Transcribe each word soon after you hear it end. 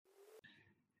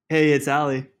Hey, it's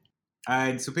Ali.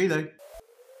 And Supile.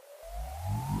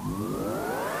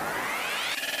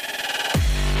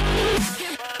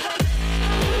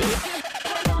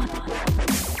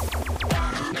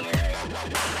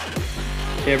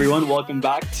 Hey, everyone. Welcome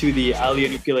back to the Ali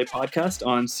and Upile podcast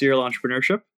on serial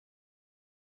entrepreneurship.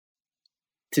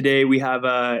 Today, we have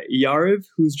Yariv,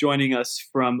 who's joining us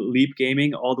from Leap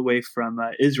Gaming, all the way from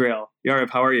Israel. Yariv,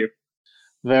 how are you?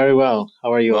 Very well.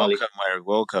 How are you, Ali? Welcome, Eric.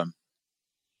 Welcome.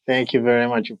 Thank you very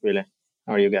much, Upile.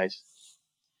 How are you guys?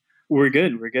 We're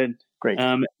good. We're good. Great.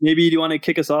 Maybe you want to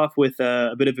kick us off with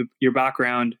a bit of your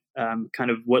background,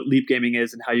 kind of what Leap Gaming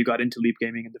is and how you got into Leap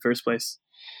Gaming in the first place.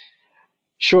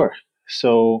 Sure.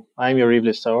 So I'm Yariv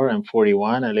Lissauer. I'm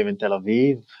 41. I live in Tel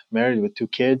Aviv, married with 2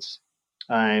 kids.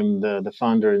 I'm the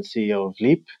founder and CEO of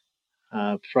Leap.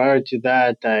 Prior to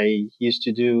that, I used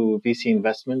to do VC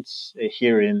investments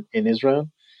here in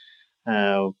Israel.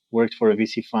 Worked for a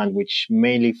VC fund which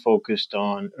mainly focused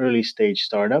on early stage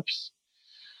startups.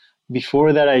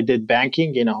 Before that, I did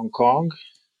banking in Hong Kong.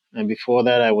 And before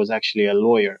that, I was actually a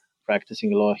lawyer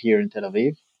practicing law here in Tel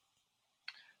Aviv.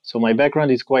 So my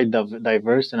background is quite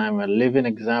diverse, and I'm a living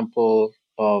example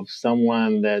of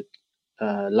someone that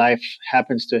life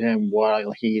happens to him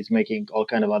while he is making all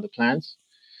kind of other plans.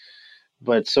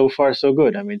 But so far, so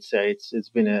good. I mean, it's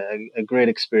been a great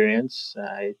experience.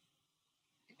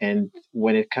 And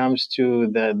when it comes to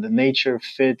the nature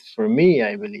fit for me,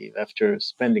 I believe after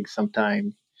spending some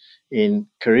time in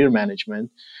career management,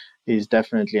 is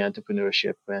definitely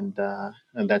entrepreneurship, and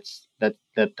that's that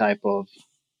type of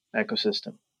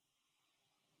ecosystem.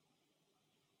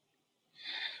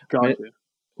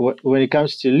 When it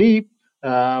comes to Leap,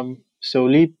 so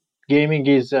Leap Gaming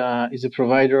is a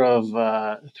provider of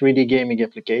 3D gaming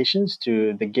applications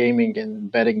to the gaming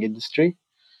and betting industry.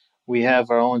 We have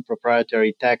our own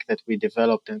proprietary tech that we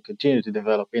developed and continue to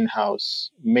develop in-house,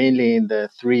 mainly in the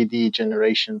 3D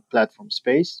generation platform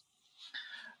space.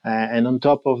 And on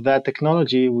top of that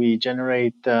technology, we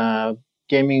generate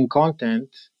gaming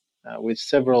content with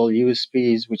several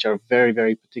USPs, which are very,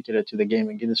 very particular to the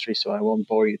gaming industry. So I won't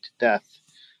bore you to death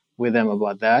with them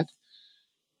about that.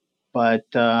 But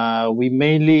we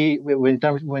mainly, when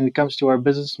it comes to our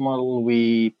business model,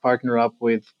 we partner up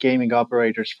with gaming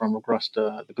operators from across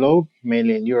the globe,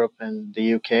 mainly in Europe and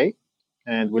the UK.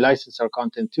 And we license our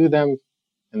content to them,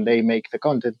 and they make the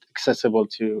content accessible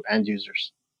to end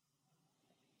users.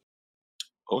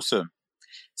 Awesome.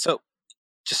 So,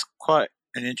 just quite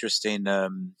an interesting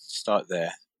start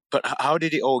there. But how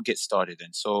did it all get started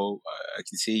then? So, I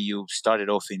can see you started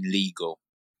off in legal,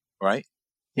 right?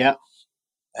 Yeah.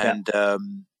 And can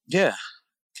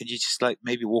you just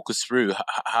maybe walk us through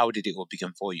how did it all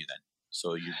begin for you then?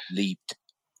 So you leaped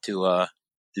to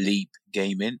Leap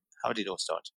Gaming. How did it all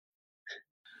start?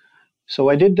 So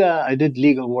I did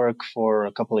legal work for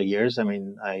a couple of years. I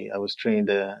mean, I was trained.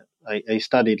 I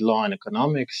studied law and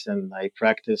economics, and I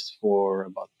practiced for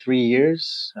about 3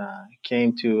 years.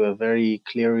 Came to a very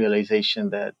clear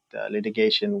realization that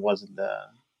litigation wasn't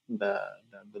the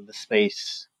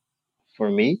space for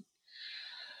me.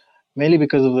 Mainly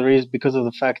because of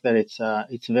the fact that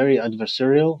it's very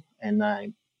adversarial, and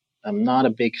I'm not a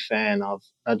big fan of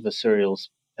adversarial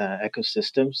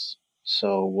ecosystems.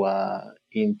 So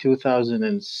in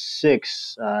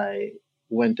 2006, I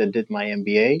went and did my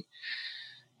MBA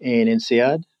in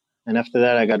INSEAD, and after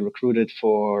that, I got recruited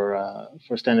for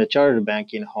Standard Chartered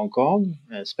Bank in Hong Kong,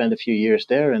 and spent a few years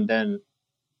there, and then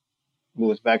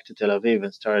moved back to Tel Aviv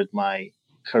and started my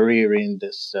career in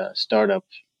this startup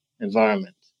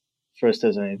environment. First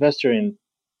as an investor in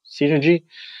Synergy,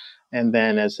 and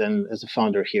then as a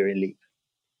founder here in Leap.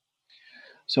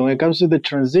 So when it comes to the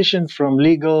transition from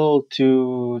legal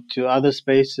to other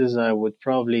spaces, I would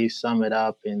probably sum it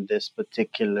up in this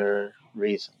particular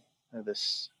reason: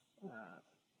 this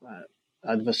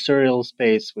adversarial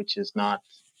space, which is not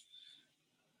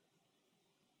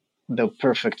the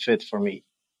perfect fit for me,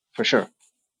 for sure.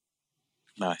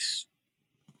 Nice.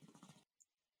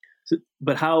 So,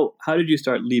 but how did you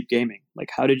start Leap Gaming? Like,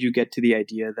 how did you get to the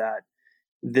idea that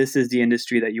this is the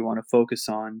industry that you want to focus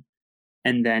on,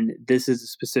 and then this is a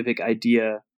specific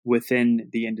idea within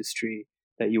the industry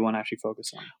that you want to actually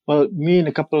focus on? Well, me and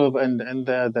a couple of and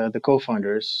the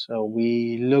co-founders,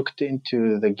 we looked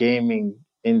into the gaming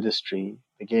industry,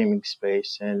 the gaming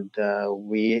space, and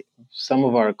some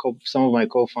of my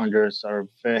co-founders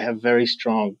have very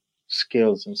strong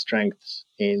skills and strengths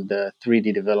in the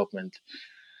 3D development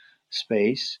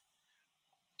space,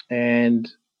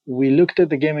 and we looked at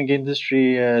the gaming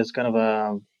industry as kind of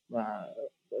a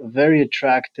very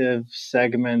attractive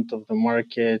segment of the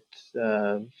market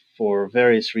for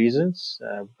various reasons.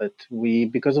 But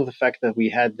because of the fact that we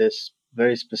had this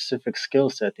very specific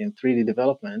skill set in 3D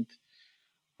development,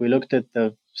 we looked at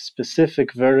the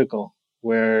specific vertical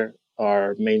where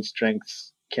our main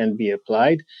strengths can be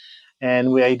applied,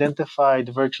 and we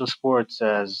identified virtual sports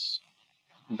as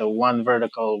the one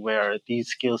vertical where these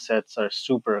skill sets are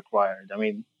super required. I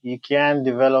mean, you can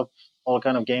develop all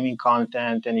kind of gaming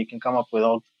content, and you can come up with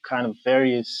all kind of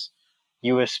various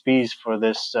USPs for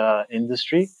this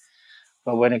industry.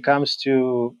 But when it comes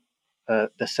to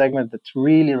the segment that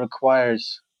really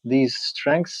requires these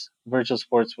strengths, virtual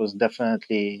sports was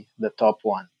definitely the top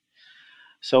one.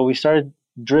 So we started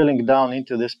drilling down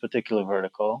into this particular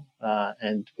vertical,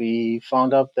 and we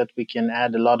found out that we can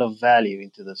add a lot of value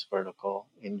into this vertical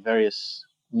in various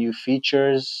new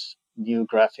features, new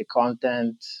graphic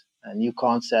content, new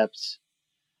concepts.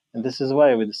 And this is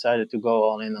why we decided to go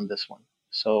all in on this one.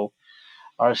 So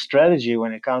our strategy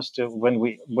when it comes to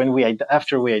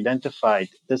after we identified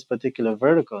this particular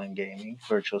vertical in gaming,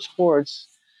 virtual sports,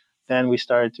 then we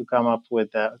started to come up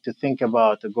with to think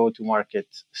about a go-to-market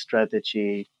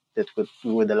strategy that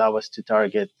would allow us to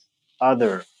target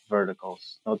other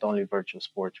verticals, not only virtual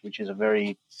sports, which is a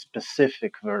very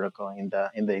specific vertical in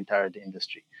the entire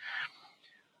industry.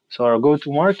 So our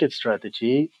go-to-market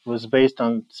strategy was based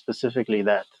on specifically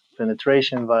that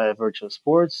penetration via virtual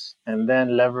sports, and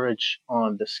then leverage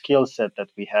on the skill set that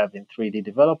we have in 3D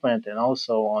development, and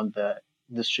also on the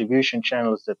distribution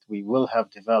channels that we will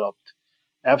have developed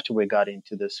after we got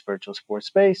into this virtual sports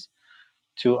space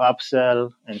to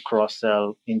upsell and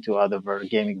cross-sell into other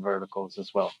gaming verticals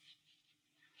as well.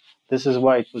 This is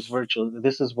why it was virtual.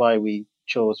 This is why we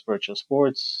chose virtual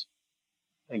sports.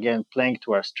 Again, playing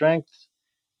to our strengths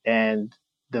and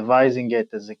devising it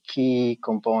as a key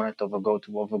component of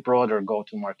a broader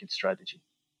go-to-market strategy.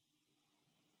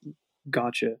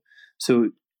 Gotcha.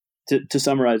 So to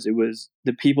summarize, it was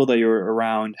the people that you were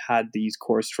around had these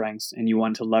core strengths, and you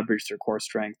wanted to leverage their core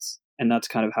strengths, and that's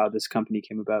kind of how this company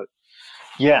came about.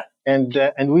 Yeah, and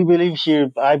we believe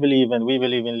here. I believe, and we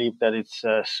believe in Leap, that it's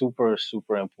super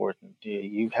important.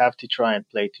 You have to try and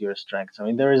play to your strengths. I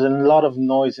mean, there is a lot of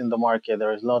noise in the market.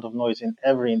 There is a lot of noise in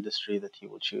every industry that you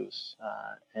will choose,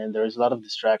 and there is a lot of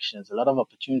distractions, a lot of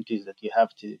opportunities that you have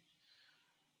to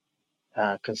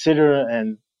consider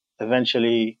and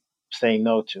eventually say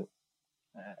no to.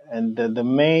 And the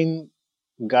main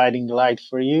guiding light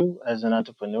for you as an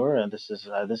entrepreneur, and this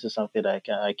is something that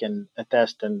I can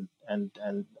attest and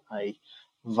I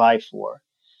vie for,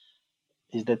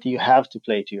 is that you have to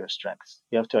play to your strengths.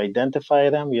 You have to identify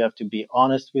them. You have to be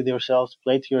honest with yourselves.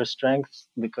 Play to your strengths,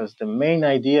 because the main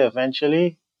idea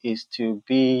eventually is to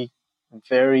be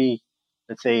very,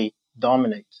 let's say,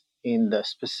 dominate in the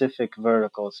specific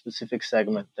vertical, specific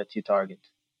segment that you target.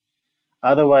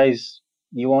 Otherwise,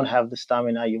 you won't have the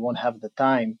stamina. You won't have the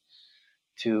time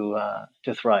to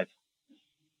thrive.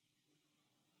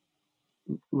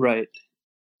 Right.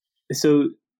 So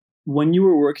when you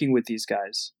were working with these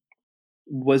guys,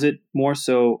 was it more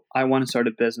so, I want to start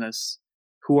a business?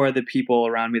 Who are the people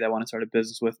around me that want to start a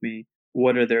business with me?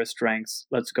 What are their strengths?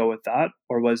 Let's go with that.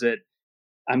 Or was it,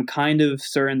 I'm kind of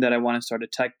certain that I want to start a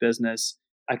tech business.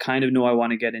 I kind of know I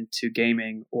want to get into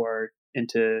gaming or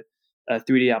into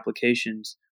 3D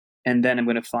applications. And then I'm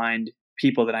going to find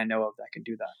people that I know of that can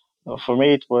do that. Well, for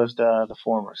me, it was the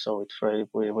former. So it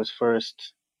was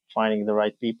first finding the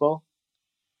right people,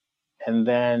 and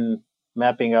then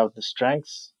mapping out the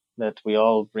strengths that we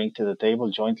all bring to the table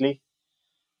jointly,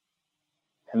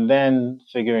 and then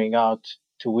figuring out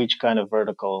to which kind of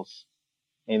verticals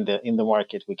in the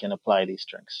market we can apply these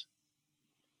strengths.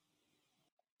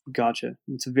 Gotcha.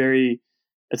 It's a very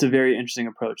interesting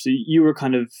approach. So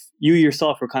you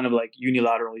yourself were kind of like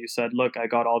unilateral. You said, look, I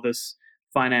got all this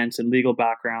finance and legal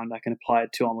background. I can apply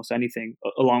it to almost anything,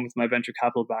 along with my venture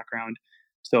capital background.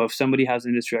 So if somebody has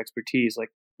industry expertise,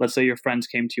 like let's say your friends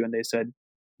came to you and they said,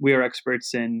 we are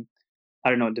experts in,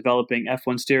 I don't know, developing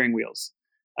F1 steering wheels.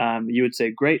 You would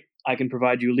say, great, I can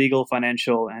provide you legal,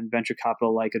 financial, and venture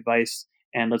capital like advice,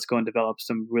 and let's go and develop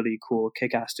some really cool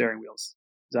kick-ass steering wheels.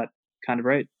 Is that kind of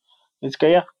right? It's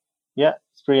yeah,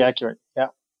 it's pretty accurate. Yeah.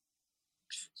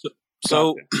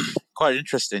 So quite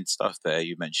interesting stuff there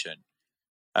you mentioned.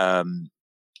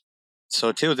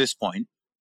 So till this point,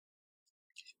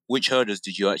 which hurdles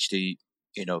did you actually,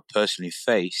 personally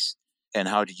face, and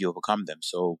how did you overcome them?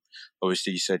 So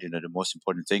obviously you said, the most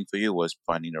important thing for you was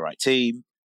finding the right team,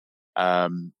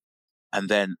 and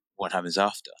then what happens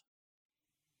after?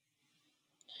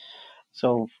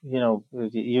 So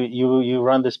you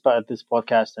run this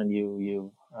podcast, and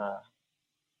you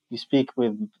speak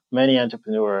with many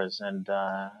entrepreneurs, and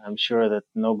I'm sure that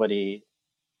nobody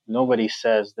nobody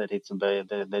says that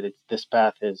this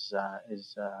path is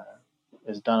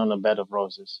done on a bed of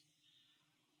roses,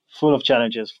 full of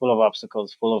challenges, full of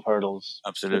obstacles, full of hurdles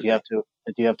Absolutely. that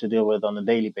you have to deal with on a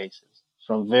daily basis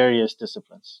from various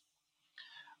disciplines.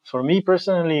 For me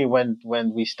personally, when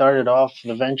we started off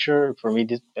the venture, for me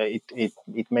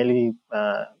it mainly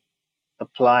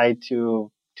applied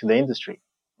to the industry.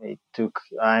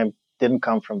 I didn't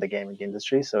come from the gaming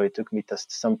industry, so it took me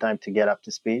some time to get up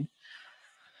to speed.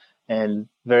 And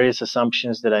various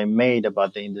assumptions that I made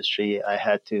about the industry, I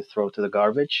had to throw to the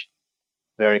garbage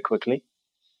very quickly.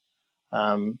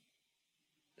 Um,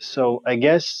 so I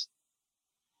guess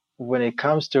when it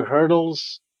comes to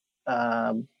hurdles,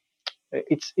 um,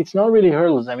 it's not really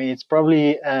hurdles. I mean, it's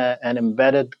probably an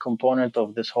embedded component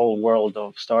of this whole world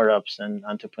of startups and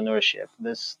entrepreneurship.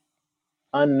 This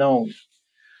unknown,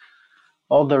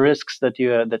 all the risks that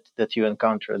you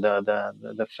encounter,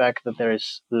 the fact that there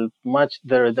is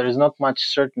not much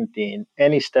certainty in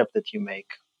any step that you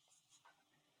make.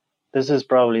 This is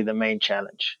probably the main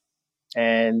challenge,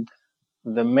 and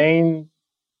the main,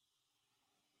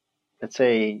 let's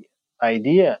say,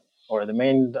 idea, or the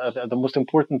most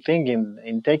important thing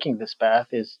in taking this path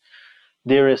is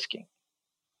de-risking,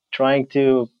 trying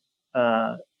to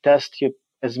test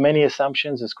as many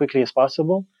assumptions as quickly as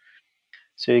possible,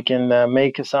 so you can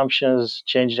make assumptions,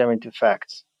 change them into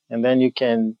facts, and then you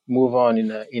can move on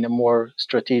in a more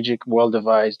strategic,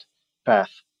 well-devised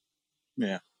path.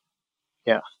 Yeah.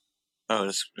 Yeah. Oh,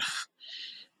 that's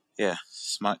yeah,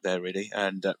 smart there, really.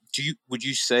 And would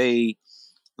you say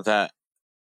that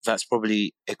that's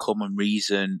probably a common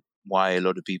reason why a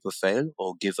lot of people fail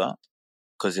or give up,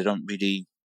 because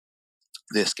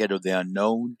they're scared of the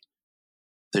unknown,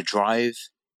 the drive?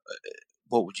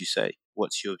 What would you say?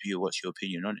 What's your view? What's your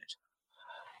opinion on it?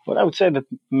 Well, I would say that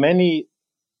many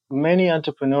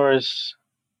entrepreneurs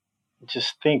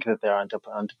just think that they're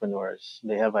entrepreneurs.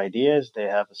 They have ideas, they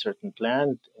have a certain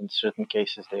plan. In certain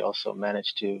cases, they also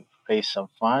manage to raise some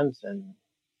funds and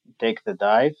take the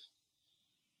dive.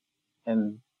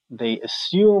 And they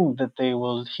assume that they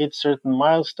will hit certain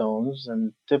milestones,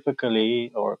 and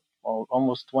typically, or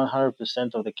almost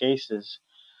 100% of the cases,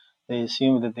 they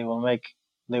assume that they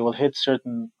will hit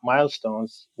certain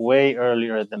milestones way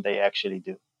earlier than they actually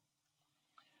do.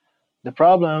 The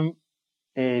problem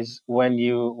is when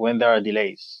there are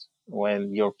delays,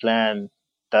 when your plan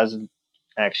doesn't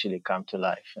actually come to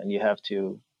life, and you have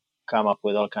to come up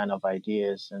with all kind of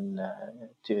ideas and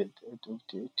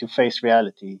to face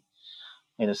reality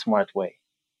in a smart way.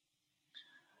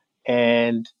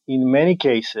 And many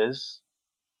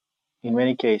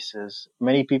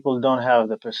people don't have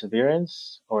the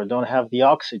perseverance or don't have the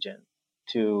oxygen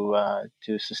to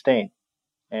sustain.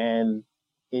 And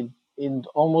in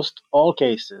almost all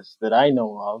cases that I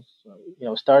know of,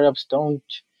 startups don't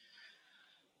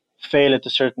fail at a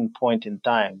certain point in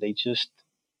time. They just,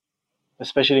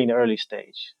 especially in the early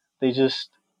stage, they just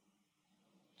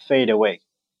fade away.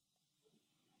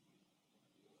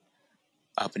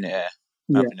 Up in the air.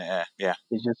 Yeah. Up in the air. Yeah.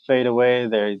 They just fade away.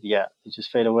 They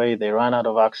just fade away. They run out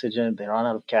of oxygen. They run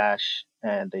out of cash,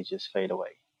 and they just fade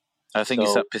away. I think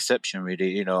it's So that perception,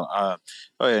 really.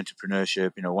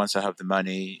 Entrepreneurship. Once I have the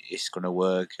money, it's gonna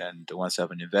work, and once I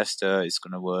have an investor, it's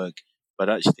gonna work. But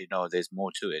actually, no, there's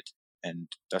more to it, and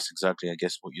that's exactly, I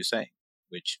guess, what you're saying.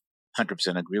 Which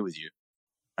 100% agree with you.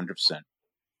 100%.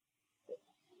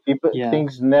 Yeah.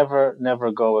 things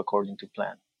never go according to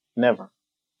plan. Never.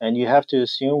 And you have to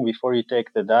assume before you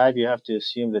take the dive, you have to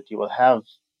assume that you will have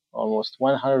almost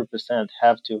 100%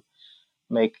 have to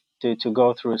to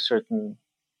go through certain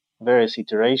various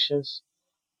iterations,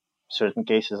 certain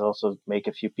cases also make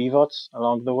a few pivots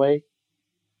along the way.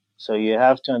 So you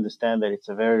have to understand that it's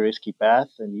a very risky path,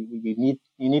 and you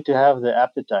need to have the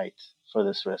appetite for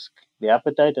this risk, the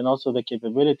appetite, and also the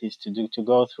capabilities to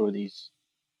go through these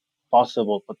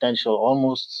possible, potential,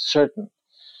 almost certain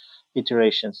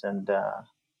iterations and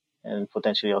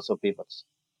potentially also pivots.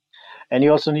 And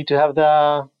you also need to have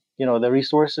the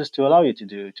resources to allow you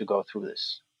to go through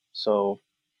this. So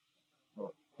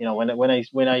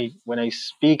when I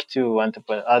speak to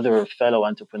other fellow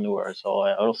entrepreneurs, or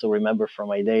I also remember from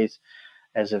my days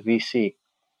as a VC,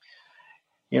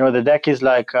 the deck is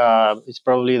like it's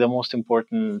probably the most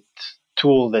important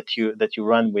tool that you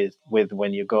run with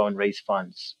when you go and raise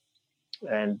funds.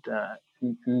 And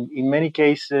in many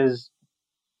cases,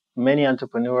 many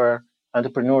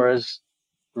entrepreneurs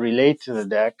relate to the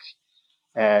deck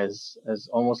as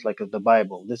almost like the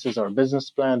Bible. This is our business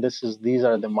plan. These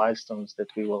are the milestones that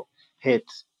we will hit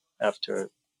after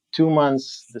 2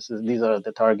 months. These are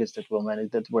the targets that we'll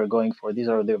manage, that we're going for. These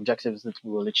are the objectives that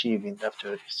we will achieve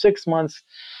after 6 months.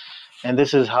 And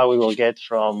this is how we will get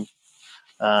from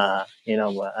 $1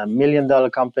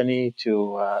 million company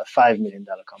to a $5 million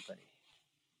company.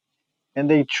 And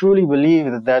they truly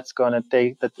believe that that's going to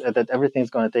take that everything's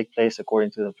going to take place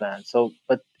according to the plan. So,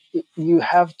 but you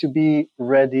have to be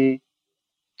ready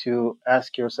to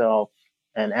ask yourself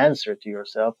and answer to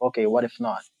yourself, okay, what if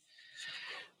not?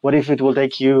 What if it will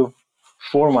take you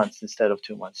 4 months instead of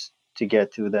 2 months to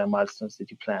get to the milestones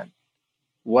that you plan?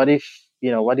 What if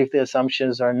the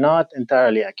assumptions are not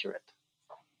entirely accurate?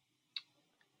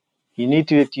 You need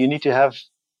to have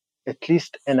at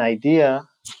least an idea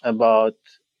about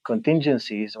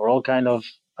contingencies or all kind of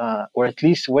or at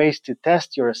least ways to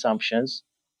test your assumptions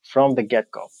from the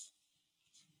get-go.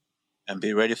 And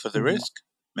be ready for the risk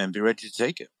and be ready to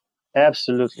take it.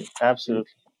 Absolutely.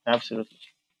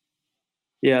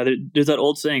 Yeah, there's that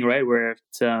old saying, right, where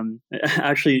it's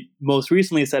actually most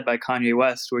recently said by Kanye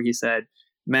West, where he said,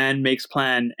 "Man makes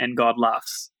plan and God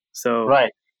laughs." So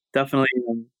right. Definitely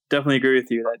agree with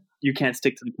you that you can't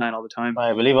stick to the plan all the time.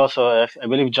 I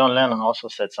believe John Lennon also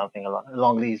said something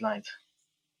along these lines.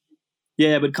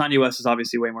 Yeah, but Kanye West is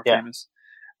obviously way more famous.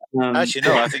 Actually,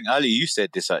 no, I think Ali, you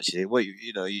said this actually. What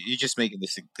you're just making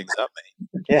these things up,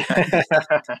 mate. Yeah.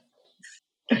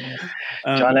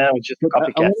 John Lennon was just a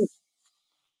copycat.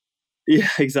 Yeah,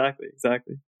 exactly.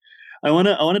 I want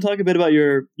to talk a bit about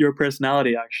your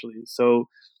personality, actually. So,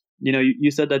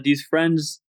 you said that these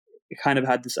friends kind of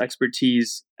had this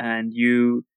expertise, and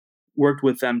you worked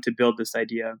with them to build this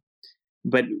idea.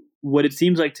 But what it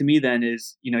seems like to me then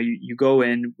is, you go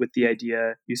in with the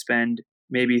idea, you spend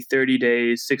maybe 30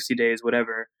 days, 60 days,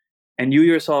 whatever, and you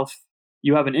yourself,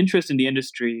 you have an interest in the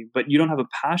industry, but you don't have a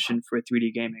passion for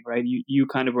 3D gaming, right? You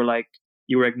kind of were like,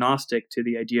 you were agnostic to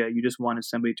the idea. You just wanted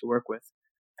somebody to work with.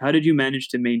 How did you manage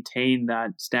to maintain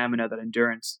that stamina, that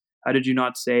endurance? How did you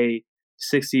not say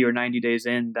 60 or 90 days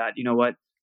in that, you know what,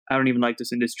 I don't even like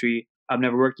this industry. I've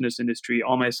never worked in this industry.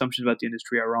 All my assumptions about the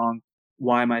industry are wrong.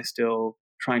 Why am I still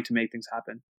trying to make things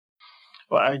happen?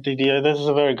 Well, this is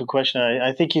a very good question.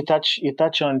 I think you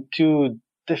touch on two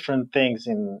different things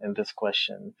in this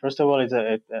question. First of all, it's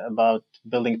about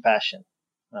building passion.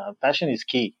 Passion is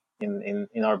key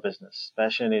in our business.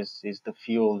 Passion is the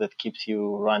fuel that keeps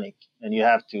you running, and you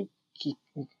have to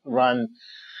run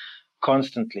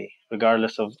constantly,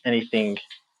 regardless of anything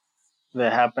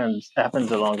that happens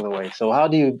along the way. So how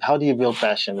do you build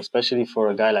passion, especially for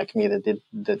a guy like me that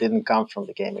didn't come from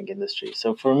the gaming industry?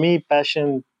 So for me,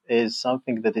 passion is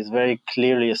something that is very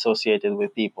clearly associated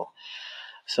with people.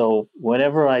 So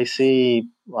whenever I see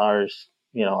our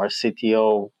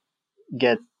CTO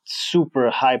get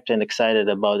super hyped and excited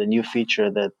about a new feature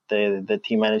that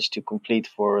he managed to complete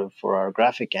for our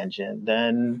graphic engine,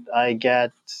 then I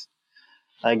get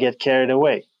carried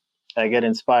away. I get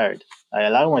inspired. I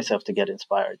allow myself to get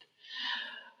inspired.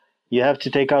 You have to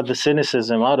take out the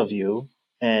cynicism out of you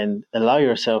and allow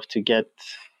yourself to get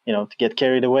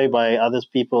carried away by other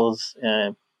people's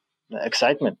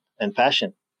excitement and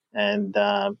passion. And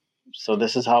so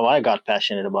this is how I got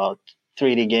passionate about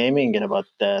 3D gaming and about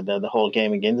the whole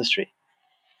gaming industry.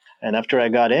 And after I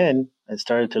got in, I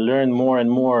started to learn more and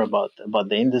more about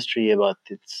the industry, about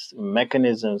its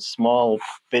mechanisms, small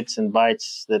bits and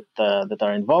bytes that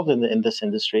are involved in this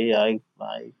industry. I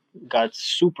got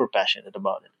super passionate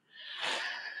about it.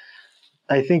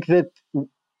 I think that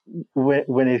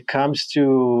when it comes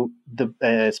to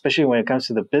especially when it comes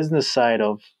to the business side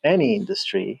of any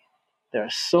industry, there are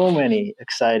so many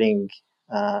exciting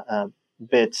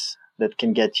bits that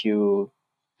can get you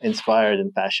inspired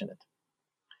and passionate.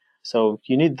 So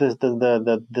you need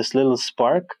this little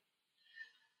spark,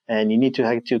 and you need to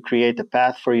have to create a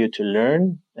path for you to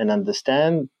learn and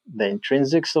understand the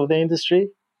intrinsics of the industry.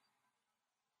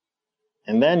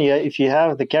 And then, if you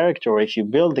have the character, or if you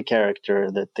build the character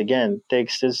that again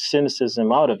takes this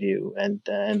cynicism out of you and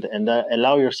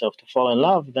allow yourself to fall in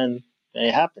love, then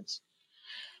it happens.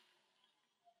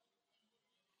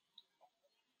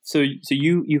 So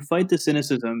you fight the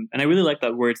cynicism, and I really like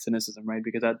that word cynicism, right?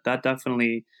 Because that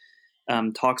definitely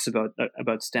talks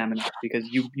about stamina, because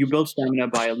you build stamina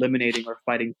by eliminating or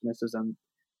fighting cynicism,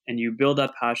 and you build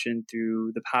that passion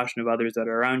through the passion of others that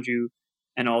are around you,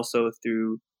 and also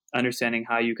through understanding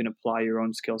how you can apply your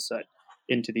own skill set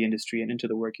into the industry and into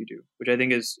the work you do, which I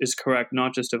think is correct,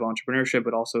 not just of entrepreneurship,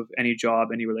 but also of any job,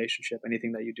 any relationship,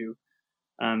 anything that you do.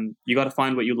 You got to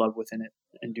find what you love within it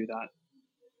and do that.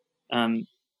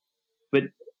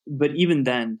 But even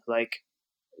then, like,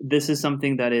 this is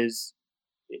something that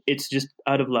it's just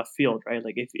out of left field, right?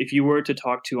 Like if you were to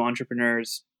talk to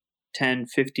entrepreneurs 10,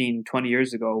 15, 20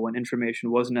 years ago, when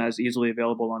information wasn't as easily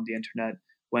available on the internet,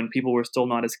 when people were still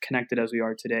not as connected as we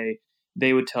are today,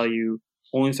 they would tell you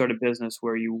only start a business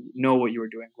where you know what you were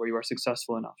doing, where you are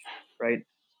successful enough, right?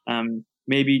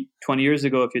 Maybe 20 years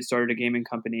ago, if you started a gaming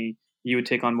company, you would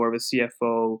take on more of a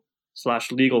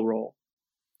CFO/legal role.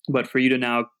 But for you to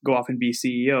now go off and be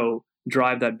CEO,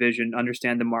 drive that vision,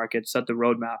 understand the market, set the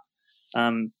roadmap,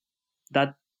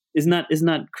 that isn't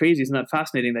that crazy? Isn't that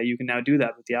fascinating that you can now do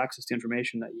that with the access to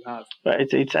information that you have? But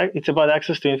it's about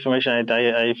access to information.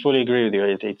 I fully agree with you.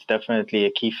 It's definitely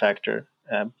a key factor.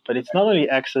 But it's not only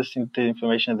access to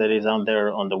information that is out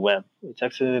there on the web. It's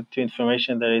access to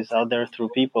information that is out there through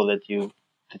people that you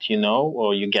know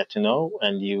or you get to know,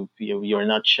 and you're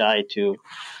not shy to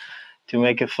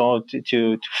make a phone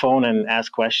to phone and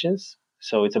ask questions.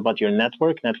 So it's about your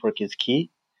network. Network is key.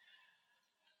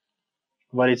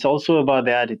 But it's also about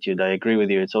the attitude. I agree with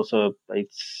you. It's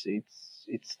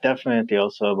definitely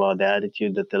also about the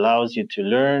attitude that allows you to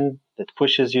learn, that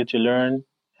pushes you to learn,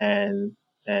 and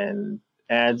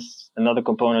adds another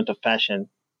component of passion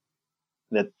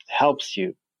that helps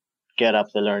you get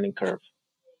up the learning curve.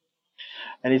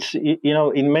 And it's,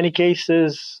 in many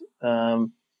cases,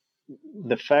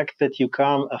 the fact that you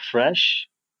come afresh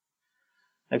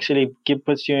actually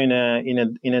puts you in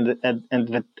an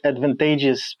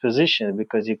advantageous position,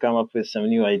 because you come up with some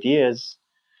new ideas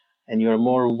and you're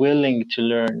more willing to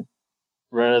learn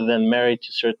rather than married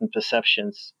to certain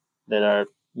perceptions that are,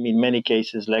 in many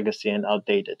cases, legacy and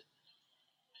outdated.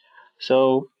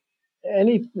 So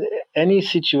any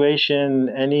situation,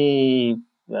 any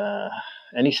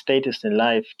status in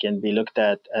life can be looked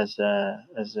at as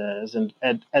an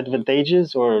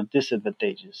advantageous or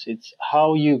disadvantageous. It's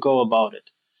how you go about it.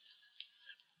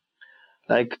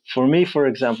 Like for me, for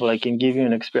example, I can give you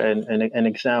an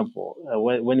example.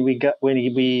 When we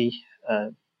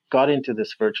got into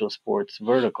this virtual sports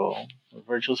vertical,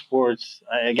 virtual sports.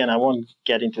 I won't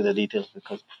get into the details,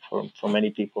 because for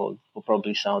many people, it will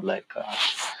probably sound like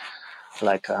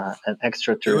an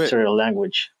extraterrestrial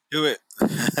language. Do it.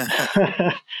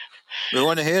 We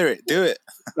want to hear it. Do it.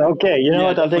 Okay, you know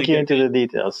what? I'll take you into the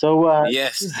details. So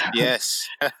yes.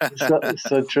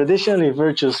 so traditionally,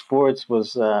 virtual sports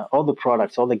was all the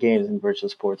products, all the games in virtual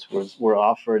sports were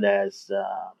offered as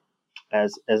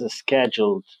a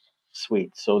scheduled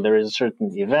suite. So there is a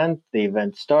certain event. The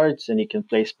event starts, and you can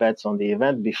place bets on the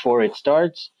event before it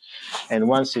starts. And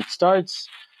once it starts,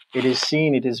 it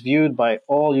is viewed by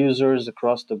all users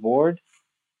across the board.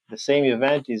 The same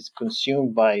event is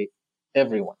consumed by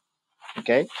everyone.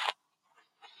 Okay.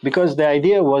 Because the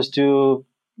idea was to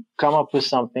come up with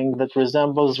something that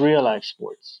resembles real life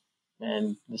sports.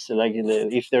 And this is like,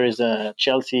 if there is a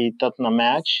Chelsea-Tottenham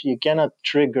match, you cannot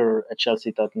trigger a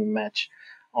Chelsea-Tottenham match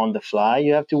on the fly.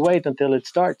 You have to wait until it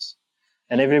starts,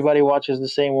 and everybody watches the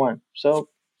same one. So,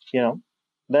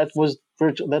 that was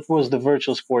the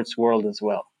virtual sports world as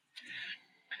well.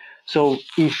 So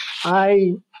if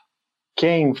I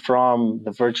came from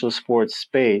the virtual sports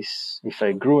space, if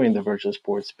I grew in the virtual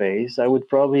sports space, I would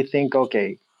probably think,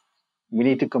 okay, we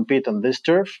need to compete on this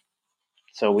turf.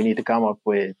 So we need to come up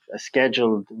with a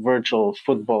scheduled virtual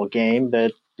football game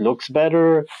that looks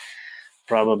better,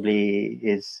 probably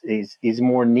is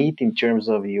more neat in terms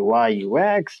of UI,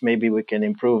 UX. Maybe we can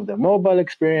improve the mobile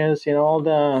experience, all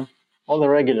the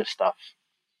regular stuff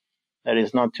that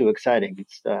is not too exciting.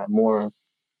 It's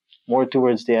more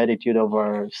towards the attitude of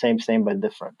our same but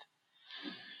different.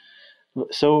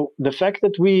 So the fact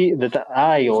that we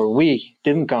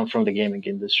didn't come from the gaming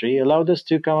industry allowed us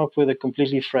to come up with a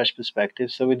completely fresh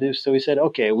perspective. So we said,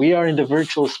 okay, we are in the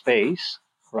virtual space,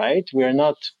 right? We are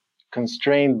not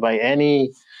constrained by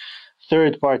any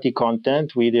third-party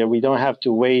content. We don't have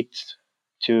to wait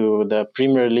to the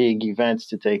Premier League events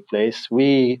to take place.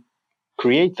 We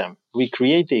create them. We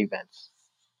create the events.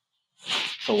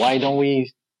 So why don't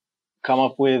we come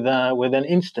up with an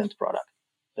instant product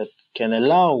that can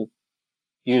allow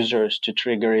users to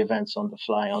trigger events on the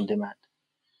fly, on demand?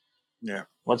 Yeah.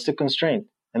 What's the constraint?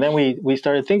 And then we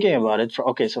started thinking about it.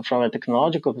 So from a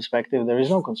technological perspective, there is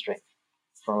no constraint.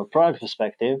 From a product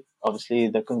perspective, obviously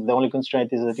the only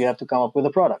constraint is that you have to come up with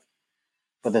a product.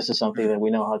 But this is something that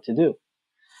we know how to do.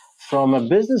 From a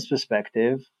business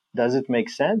perspective, does it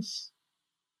make sense?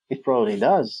 It probably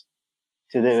does.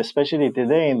 Today, especially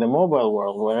today in the mobile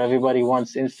world, where everybody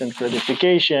wants instant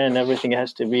gratification, everything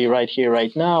has to be right here,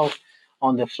 right now,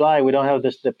 on the fly. We don't have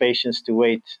the patience to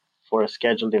wait for a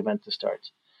scheduled event to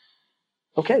start.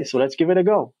 Okay, so let's give it a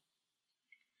go.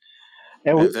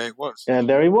 And there it was. And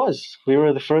there it was. We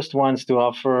were the first ones to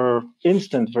offer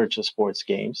instant virtual sports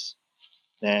games.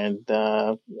 And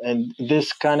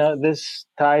this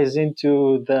ties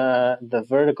into the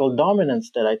vertical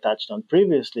dominance that I touched on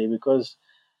previously, because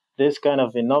this kind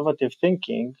of innovative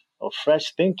thinking or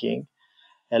fresh thinking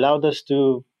allowed us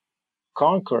to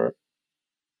conquer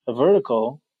a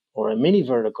vertical or a mini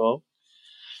vertical,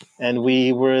 and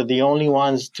we were the only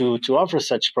ones to offer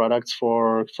such products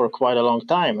for quite a long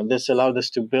time. And this allowed us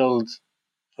to build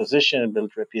position,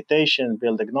 build reputation,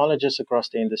 build acknowledgments across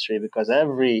the industry, because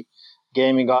every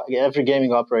gaming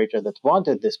operator that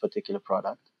wanted this particular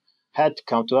product had to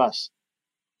come to us.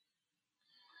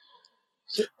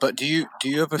 But do you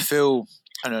ever feel,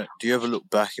 do you ever look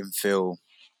back and feel,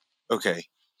 okay,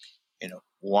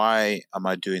 why am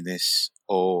I doing this?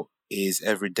 Or is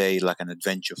every day like an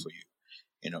adventure for you?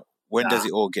 When does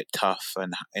it all get tough?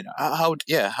 And how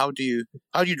do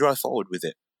you drive forward with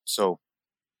it? So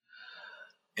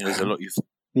there's a lot you've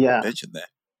mentioned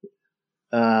there.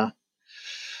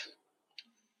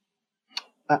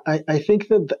 I think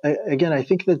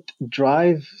that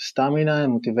drive, stamina,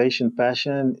 and motivation,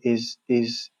 passion is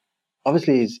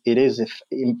obviously it is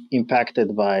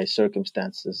impacted by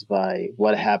circumstances, by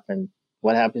what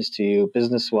happens to you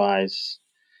business wise,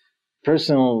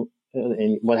 personal,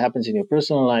 and what happens in your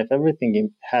personal life.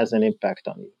 Everything has an impact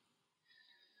on you.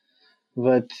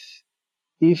 But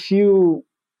if you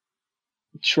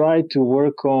try to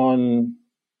work on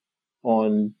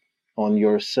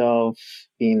yourself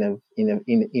in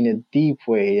a deep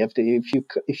way,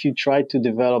 if you try to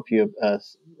develop your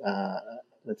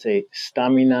let's say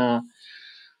stamina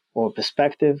or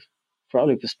perspective,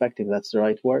 probably perspective, that's the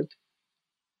right word.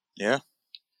 Yeah.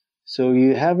 So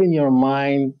you have in your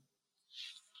mind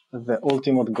the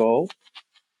ultimate goal,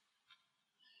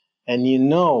 and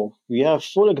you have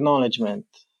full acknowledgement,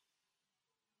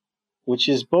 which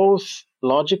is both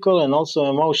logical and also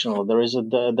emotional. There is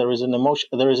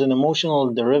an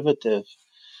emotional derivative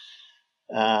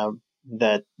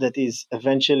that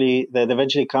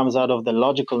eventually comes out of the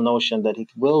logical notion that it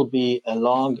will be a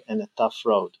long and a tough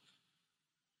road.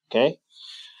 Okay,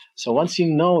 so once you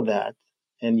know that,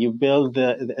 and you build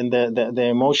the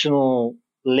emotional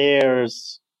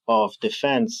layers of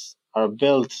defense are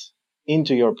built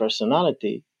into your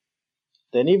personality,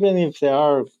 then even if there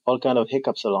are all kind of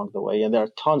hiccups along the way, and there are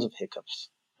tons of hiccups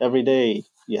every day,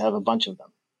 you have a bunch of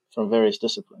them from various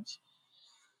disciplines,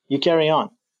 you carry on.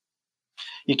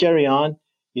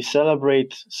 You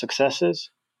celebrate successes.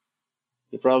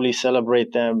 You probably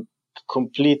celebrate them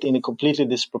in a completely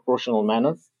disproportional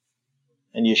manner,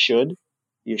 and you should.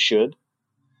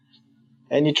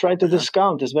 And you try to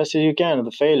discount as best as you can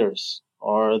the failures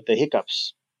or the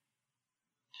hiccups,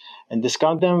 and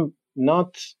discount them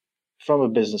not from a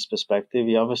business perspective.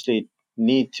 You obviously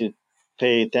need to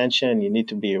pay attention. You need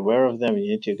to be aware of them. You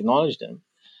need to acknowledge them.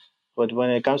 But when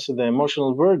it comes to the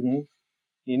emotional burden,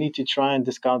 you need to try and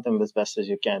discount them as best as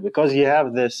you can, because you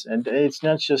have this, and it's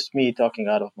not just me talking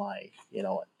out of my,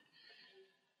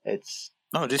 it's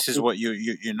no, this is what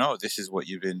this is what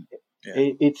you've been.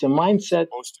 Yeah. It's a mindset.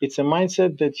 It's a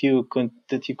mindset that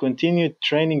you continue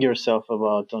training yourself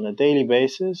about on a daily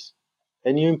basis,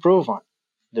 and you improve on.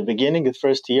 The beginning, the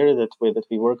first year that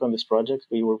we work on this project,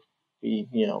 we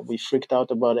freaked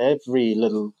out about every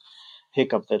little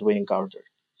hiccup that we encountered.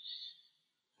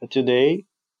 But today,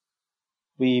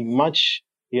 we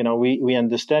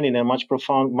understand in a much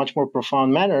more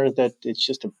profound manner that it's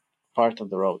just a part of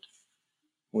the road.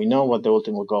 We know what the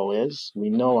ultimate goal is. We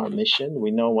know our mission.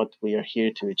 We know what we are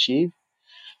here to achieve.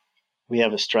 We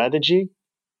have a strategy.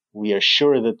 We are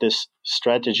sure that this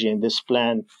strategy and this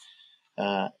plan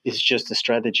is just a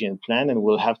strategy and plan, and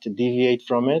we'll have to deviate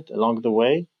from it along the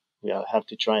way. We'll have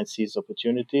to try and seize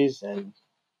opportunities and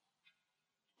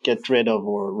get rid of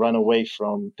or run away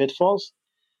from pitfalls.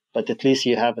 But at least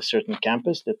you have a certain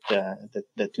campus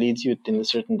that leads you in a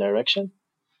certain direction.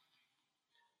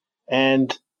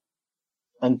 And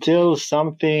until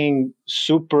something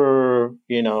super,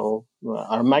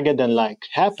 Armageddon-like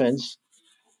happens,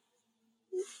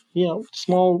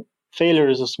 small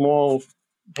failures or small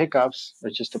hiccups are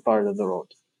just a part of the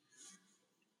road.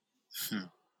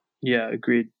 Yeah,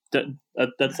 agreed.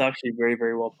 That's actually very,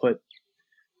 very well put.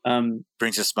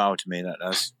 Brings a smile to me, that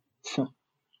does.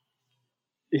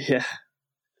 Yeah.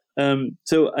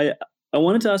 So I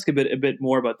wanted to ask a bit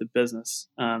more about the business.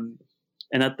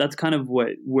 And that's kind of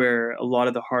where a lot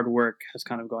of the hard work has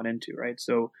kind of gone into, right?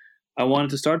 So I wanted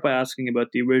to start by asking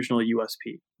about the original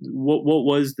USP. What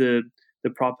was the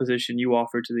proposition you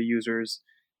offered to the users?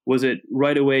 Was it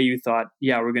right away you thought,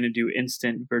 yeah, we're going to do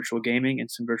instant virtual gaming,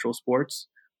 instant virtual sports?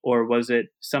 Or was it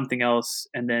something else,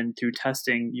 and then through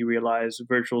testing you realized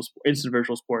instant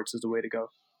virtual sports is the way to go?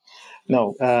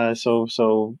 No,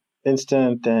 so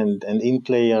instant and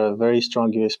in-play are very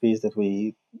strong USPs that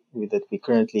we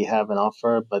currently have an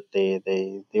offer, but they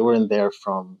weren't there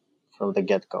from the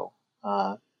get-go.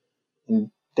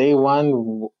 In day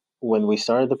one, when we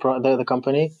started the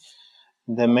company,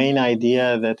 the main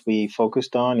idea that we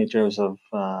focused on in terms of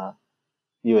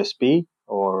USP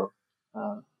or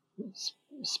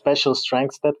special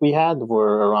strengths that we had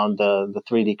were around the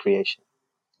 3D creation,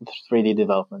 the 3D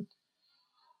development.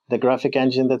 The graphic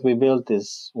engine that we built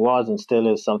was and still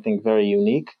is something very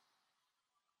unique,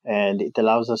 and it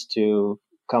allows us to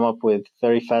come up with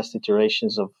very fast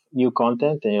iterations of new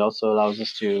content, and it also allows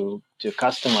us to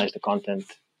customize the content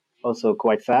also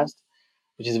quite fast,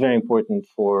 which is very important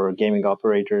for gaming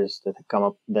operators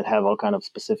that have all kind of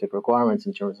specific requirements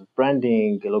in terms of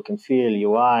branding, look and feel,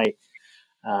 UI,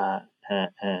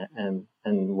 and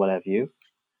what have you.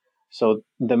 So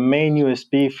the main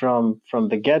USP from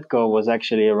the get-go was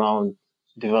actually around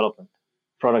development,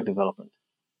 product development.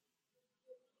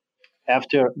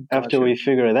 After we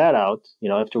figure that out,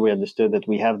 after we understood that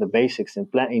we have the basics in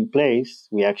place,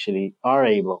 we actually are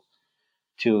able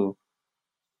to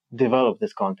develop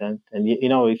this content. And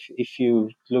if you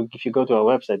go to our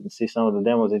website and see some of the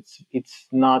demos, it's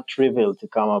not trivial to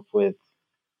come up with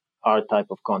our type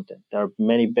of content. There are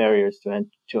many barriers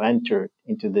to enter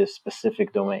into this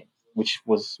specific domain, which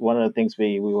was one of the things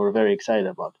we were very excited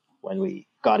about when we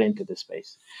got into this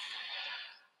space.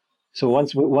 So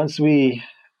once we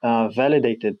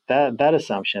validated that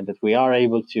assumption that we are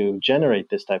able to generate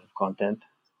this type of content,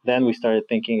 then we started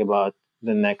thinking about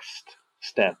the next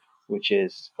step, which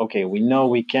is, okay, we know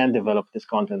we can develop this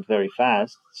content very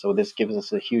fast, so this gives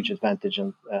us a huge advantage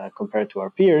compared to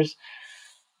our peers.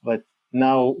 But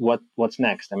now what's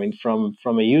next? I mean, from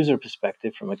a user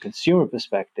perspective, from a consumer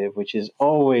perspective, which is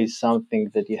always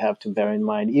something that you have to bear in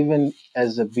mind, even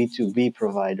as a B2B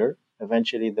provider,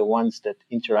 eventually the ones that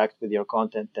interact with your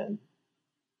content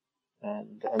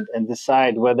and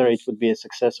decide whether it would be a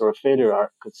success or a failure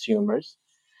are consumers.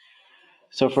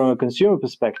 So from a consumer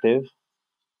perspective,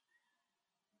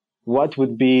 what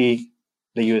would be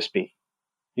the USP?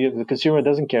 The consumer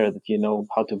doesn't care that you know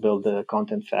how to build the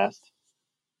content fast.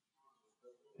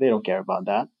 They don't care about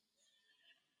that.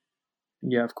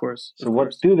 Yeah, of course. So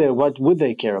what would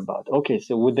they care about? Okay,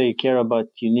 so would they care about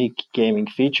unique gaming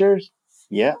features?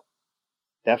 Yeah,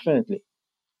 definitely.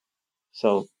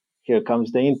 So here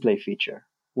comes the in-play feature.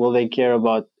 Will they care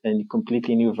about a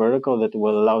completely new vertical that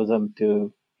will allow them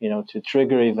to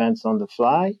trigger events on the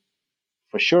fly?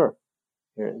 For sure.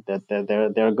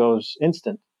 There goes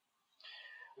instant.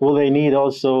 Will they need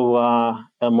also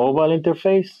a mobile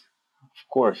interface? Of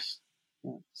course.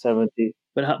 70.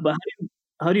 But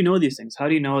how do you know these things? How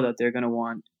do you know that they're going to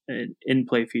want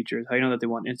in-play features? How do you know that they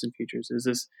want instant features? Is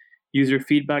this user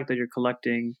feedback that you're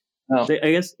collecting? No.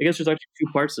 I guess there's actually two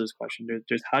parts to this question.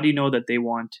 There's how do you know that they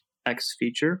want X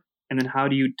feature, and then how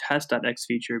do you test that X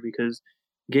feature? Because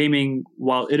gaming,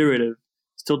 while iterative,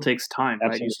 still takes time, right?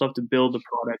 Absolutely. You still have to build the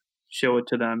product, show it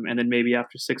to them, and then maybe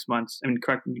after 6 months,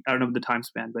 correct me, I don't know the time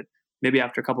span, but maybe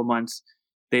after a couple months,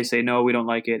 they say no, we don't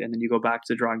like it, and then you go back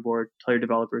to the drawing board, tell your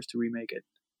developers to remake it.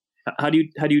 How do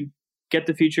you get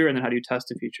the feature, and then how do you test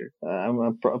the feature?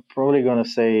 I'm probably going to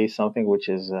say something which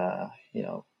is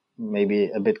maybe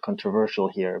a bit controversial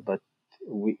here, but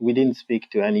we didn't speak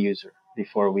to any user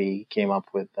before we came up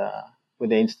with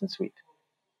the Instant Suite.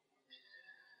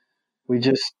 You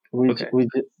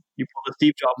pull the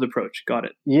Steve Jobs approach. Got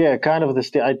it. Yeah, kind of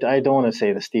I don't want to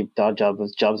say the Steve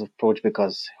Jobs approach,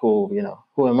 because who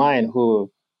am I and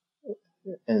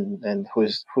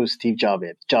who's Steve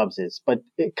Jobs is, but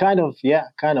it kind of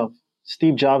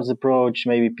Steve Jobs approach,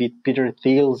 maybe Peter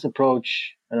Thiel's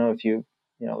approach. I don't know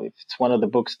if it's one of the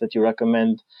books that you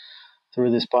recommend through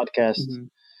this podcast,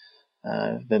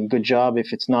 then good job.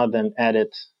 If it's not, then add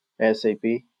it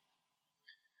ASAP.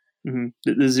 Mm-hmm.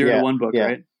 The 0 to 1 book,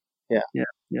 right?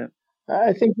 Yeah.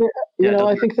 I think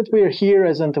I think that we're here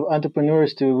as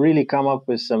entrepreneurs to really come up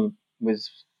with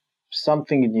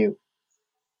something new.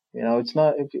 It's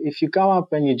not if you come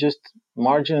up and you just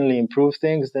marginally improve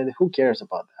things, then who cares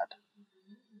about that?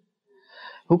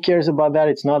 Who cares about that?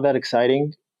 It's not that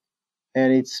exciting,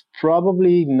 and it's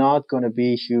probably not going to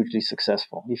be hugely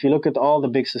successful. If you look at all the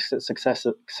big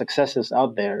successes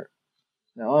out there,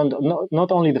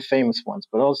 not only the famous ones,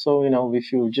 but also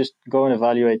if you just go and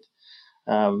evaluate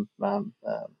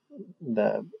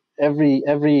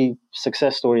every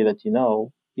success story that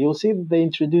you'll see that they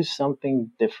introduce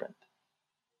something different.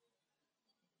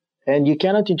 And you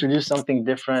cannot introduce something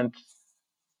different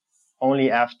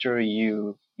only after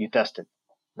you test it,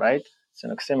 right? It's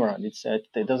an oxymoron.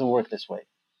 It doesn't work this way.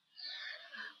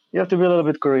 You have to be a little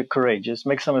bit courageous,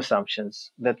 make some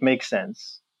assumptions that make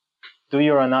sense, do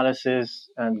your analysis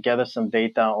and gather some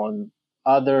data on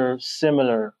other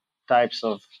similar types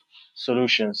of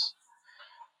solutions,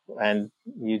 and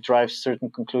you drive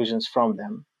certain conclusions from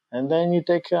them. and then you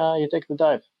take the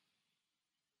dive.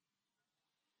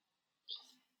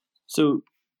 So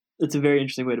it's a very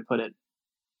interesting way to put it.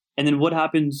 And then what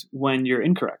happens when you're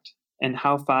incorrect? And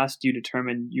how fast do you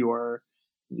determine your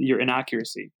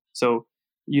inaccuracy? So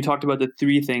you talked about the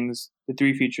three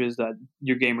features that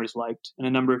your gamers liked, and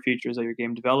a number of features that your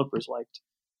game developers liked.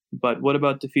 But what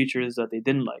about the features that they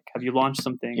didn't like? Have you launched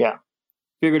something,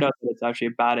 figured out that it's actually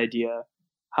a bad idea?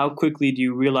 How quickly do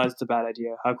you realize it's a bad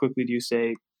idea? How quickly do you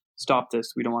say, stop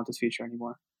this, we don't want this feature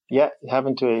anymore? Yeah, it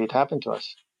happened to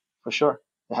us, for sure.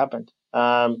 It happened.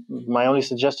 My only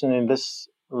suggestion in this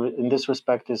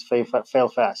respect is fail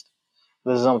fast.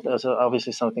 This is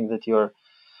obviously something that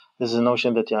this is a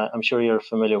notion that I'm sure you're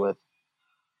familiar with.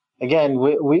 Again,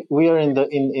 we are in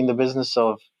the business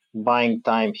of buying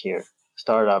time here,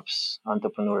 startups,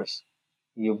 entrepreneurs.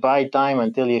 You buy time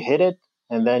until you hit it,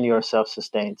 and then you're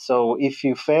self-sustained. So if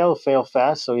you fail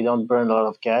fast so you don't burn a lot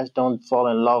of cash. Don't fall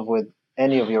in love with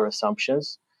any of your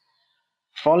assumptions.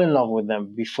 Fall in love with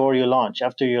them before you launch.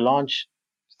 After you launch,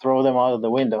 throw them out of the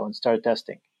window and start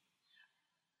testing.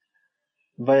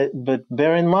 But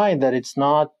bear in mind that it's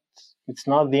not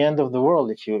the end of the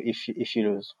world if you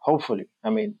lose. Hopefully, I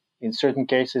mean, in certain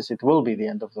cases it will be the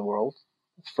end of the world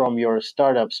from your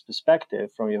startup's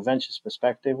perspective, from your venture's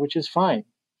perspective, which is fine.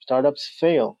 Startups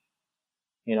fail,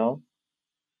 you know.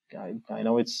 I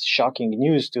know it's shocking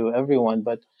news to everyone,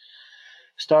 but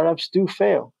startups do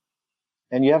fail,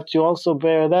 and you have to also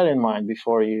bear that in mind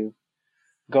before you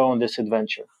go on this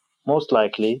adventure. Most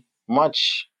likely,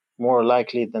 much more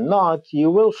likely than not,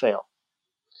 you will fail.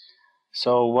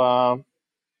 So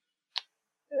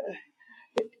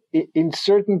in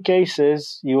certain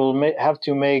cases, you will have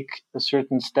to make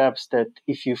certain steps that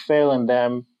if you fail in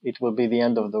them, it will be the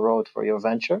end of the road for your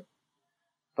venture.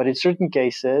 But in certain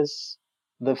cases,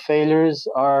 the failures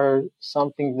are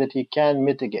something that you can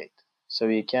mitigate. So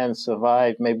you can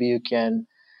survive. Maybe you can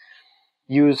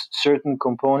use certain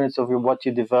components of what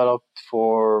you developed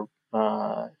for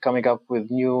coming up with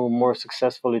new, more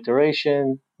successful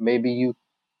iteration. Maybe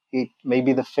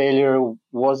the failure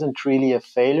wasn't really a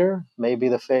failure. Maybe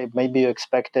you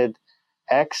expected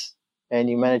X and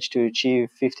you managed to achieve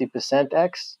 50%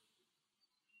 X.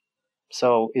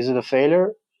 So is it a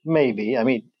failure? Maybe. I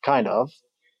mean, kind of,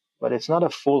 but it's not a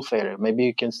full failure. Maybe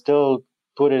you can still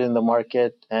put it in the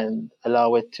market and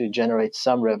allow it to generate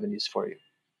some revenues for you.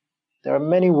 There are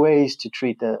many ways to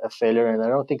treat a failure, and I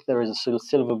don't think there is a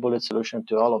silver bullet solution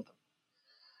to all of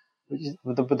them.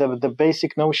 The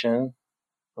basic notion,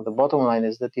 or the bottom line,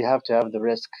 is that you have to have the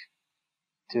risk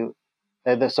to,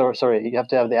 you have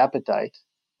to have the appetite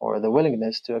or the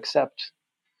willingness to accept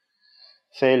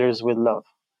failures with love.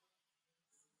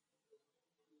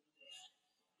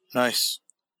 Nice.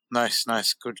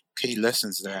 Good key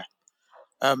lessons there.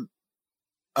 I'm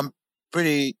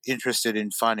pretty interested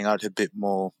in finding out a bit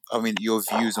more. I mean, your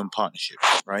views on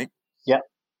partnerships, right? Yeah.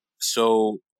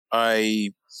 So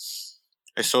I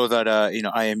saw that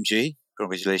IMG.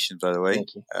 Congratulations, by the way.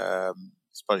 Thank you.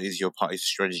 Is your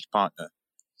strategic partner.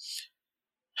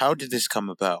 How did this come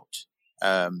about?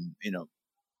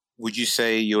 Would you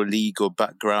say your legal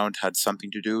background had something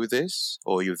to do with this,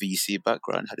 or your VC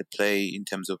background had a play in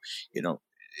terms of,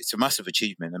 it's a massive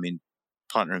achievement. I mean,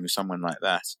 partnering with someone like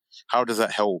that, how does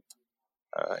that help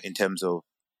in terms of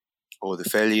all the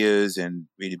failures and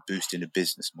really boosting the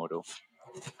business model?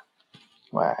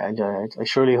 Well, I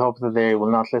surely hope that they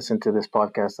will not listen to this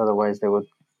podcast. Otherwise, they would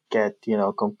get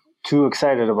too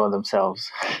excited about themselves.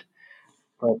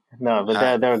 But no,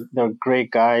 but they're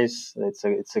great guys.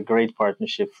 It's a great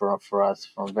partnership for us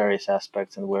from various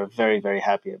aspects, and we're very, very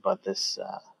happy about this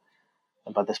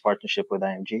partnership with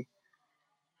IMG.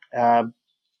 I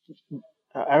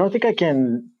don't think I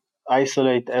can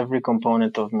isolate every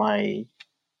component of my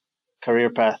career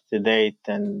path to date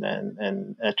and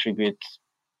attribute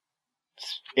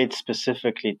it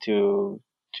specifically to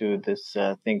this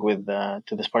thing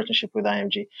to this partnership with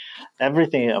IMG.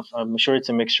 Everything, I'm sure it's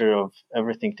a mixture of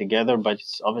everything together, but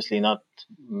it's obviously not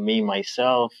me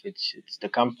myself. It's the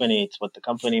company. It's what the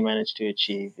company managed to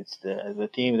achieve. It's the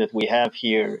team that we have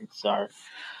here. It's our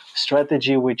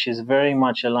strategy, which is very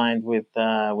much aligned with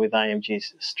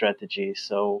IMG's strategy.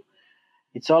 So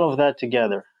it's all of that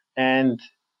together. And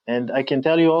I can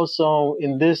tell you also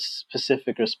in this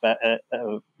specific respect,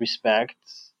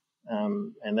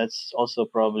 and that's also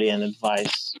probably an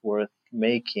advice worth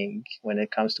making when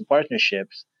it comes to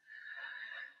partnerships.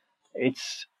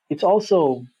 It's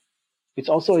also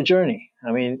a journey.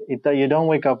 I mean, you don't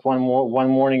wake up one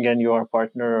morning and you are a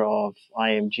partner of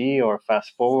IMG or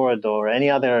Fast Forward or any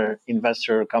other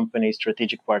investor company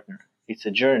strategic partner. It's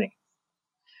a journey.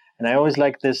 And I always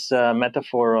like this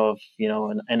metaphor of,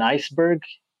 an iceberg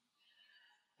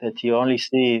that you only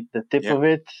see the tip Yeah. of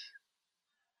it,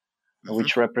 Mm-hmm.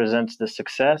 which represents the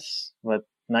success, but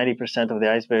 90% of the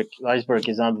iceberg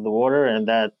is under the water, and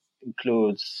that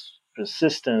includes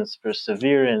persistence,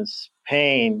 perseverance,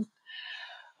 pain,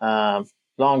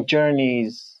 long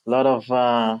journeys, a lot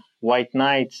of white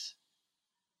nights.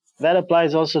 That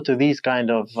applies also to these kind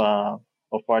of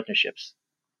partnerships,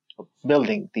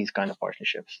 building these kind of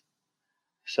partnerships.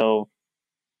 So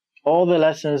all the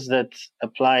lessons that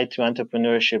apply to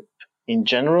entrepreneurship in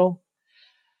general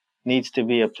needs to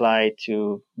be applied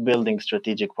to building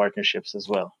strategic partnerships as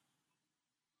well.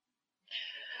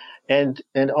 And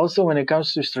also when it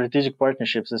comes to strategic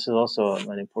partnerships, this is also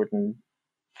an important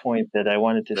point that I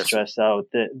wanted to stress out.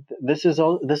 That this is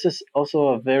also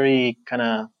a very kind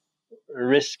of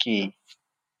risky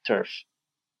turf,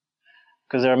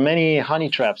 because there are many honey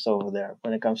traps over there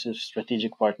when it comes to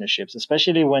strategic partnerships,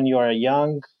 especially when you are a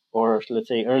young or, let's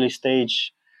say, early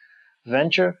stage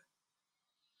venture.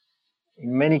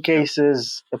 In many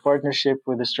cases, a partnership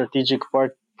with a strategic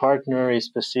partner is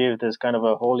perceived as kind of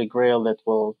a holy grail that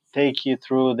will take you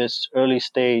through this early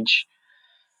stage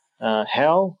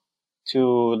hell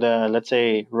to the, let's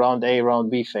say, round A,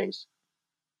 round B phase.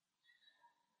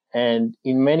 And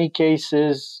in many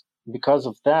cases, because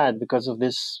of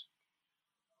this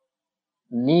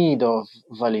need of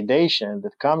validation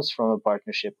that comes from a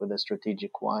partnership with a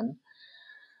strategic one,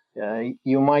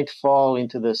 you might fall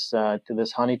into this to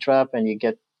this honey trap, and you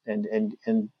get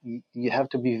and you have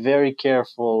to be very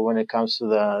careful when it comes to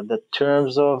the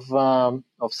terms of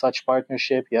such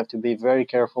partnership. You have to be very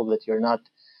careful that you're not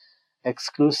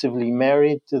exclusively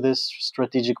married to this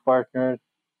strategic partner.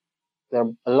 There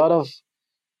are a lot of,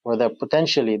 or there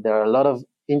are a lot of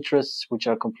interests which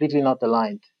are completely not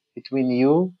aligned between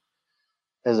you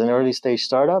as an early stage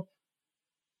startup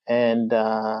and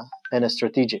a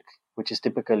strategic, which is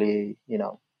typically,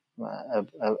 a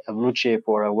blue chip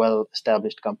or a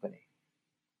well-established company.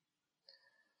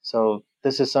 So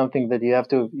this is something that you have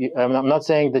to. I'm not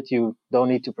saying that you don't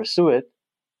need to pursue it.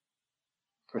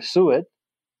 Pursue it,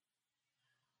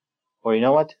 or you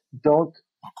know what? Don't.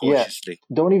 Cautiously.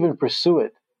 Yeah, don't even pursue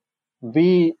it.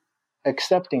 Be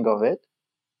accepting of it,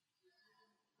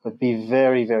 but be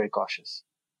very, very cautious.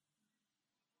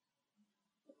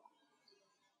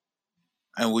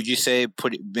 And would you say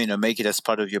make it as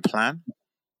part of your plan,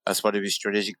 as part of your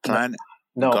strategic plan?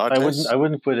 No, I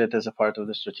wouldn't put it as a part of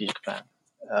the strategic plan,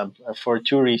 for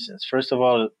two reasons. First of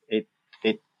all, it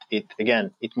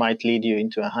might lead you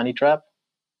into a honey trap,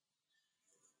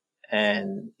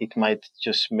 and it might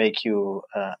just make you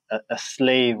a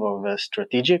slave of a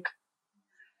strategic.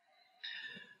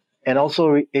 And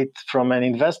also, from an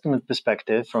investment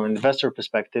perspective, from an investor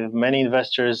perspective, many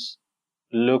investors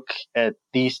look at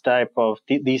these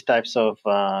types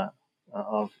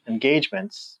of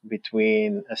engagements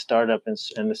between a startup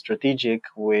and a strategic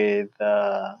with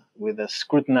a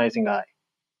scrutinizing eye.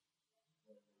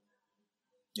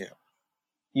 Yeah,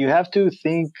 you have to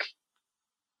think,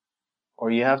 or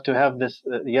you have to have this.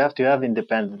 You have to have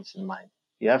independence in mind.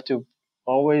 You have to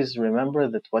always remember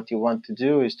that what you want to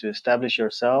do is to establish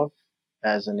yourself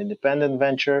as an independent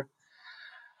venture,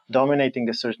 dominating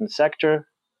a certain sector,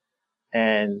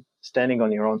 and standing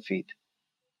on your own feet.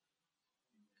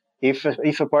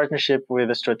 If a partnership with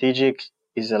a strategic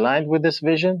is aligned with this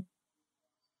vision,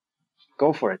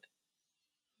 go for it.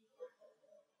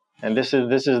 And this is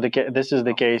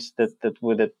the case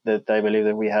that I believe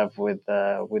that we have with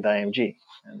IMG,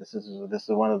 and this is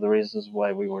one of the reasons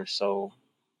why we were so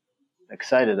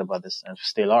excited about this, and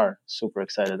still are super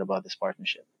excited about this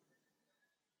partnership.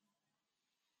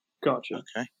 Gotcha.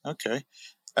 Okay.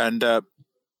 And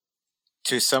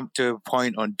to a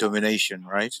point on domination,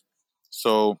 right?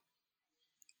 So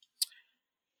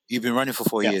you've been running for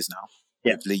 4 years now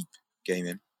with Leap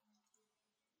Gaming,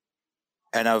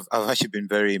 and I've actually been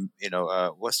very,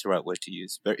 what's the right word to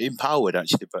use? Very empowered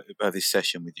actually by this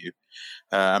session with you.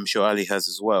 I'm sure Ali has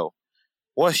as well.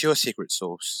 What's your secret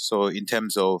sauce? So in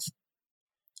terms of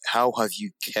how have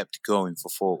you kept going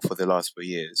for the last 4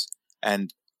 years,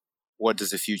 and what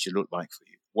does the future look like for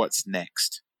you? What's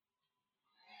next?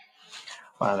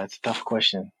 Wow, that's a tough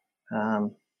question.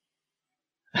 Sorry,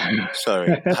 I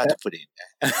had to put it in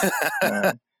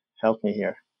there. Help me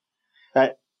here.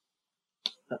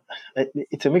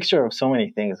 It's a mixture of so many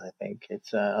things. I think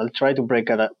it's. I'll try to break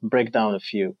down a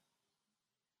few.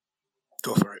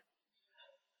 Go for it.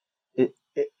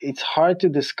 It's hard to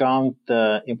discount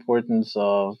the importance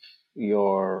of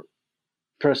your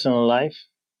personal life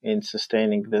in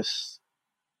sustaining this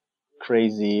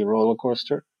crazy roller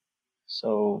coaster.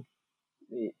 So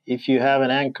if you have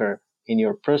an anchor in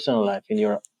your personal life, in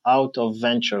your out of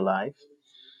venture life,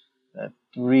 that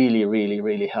really, really,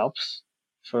 really helps.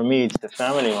 For me, it's the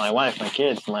family, my wife, my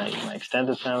kids, my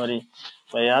extended family.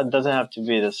 But yeah, it doesn't have to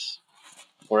be this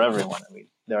for everyone. I mean,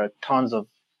 there are tons of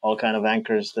all kind of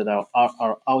anchors that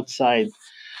are outside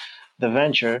the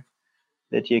venture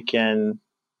that you can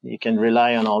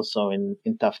rely on also in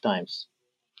tough times.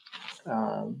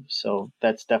 So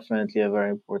that's definitely a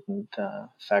very important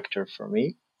factor for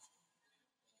me.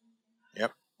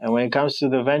 Yep. And when it comes to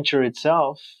the venture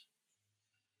itself,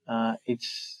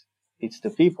 it's the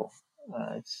people.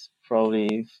 It's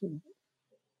probably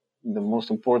the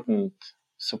most important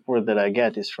support that I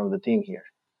get is from the team here.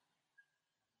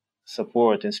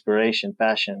 Support, inspiration,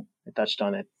 passion. I touched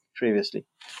on it previously.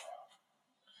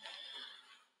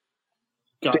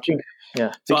 Gotcha.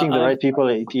 Picking the right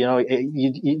people.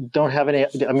 You don't have any.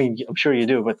 I mean, I'm sure you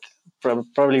do, but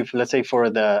probably, let's say for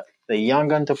the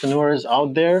young entrepreneurs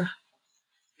out there,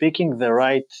 picking the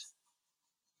right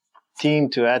team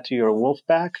to add to your wolf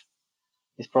pack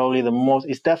is probably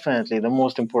it's definitely the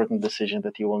most important decision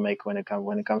that you will make when it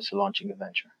comes to launching a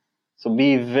venture. So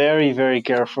be very, very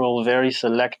careful, very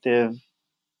selective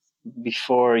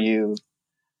before you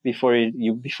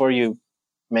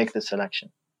make the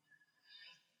selection.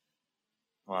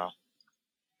 Wow.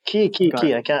 Key.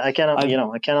 I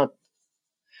cannot.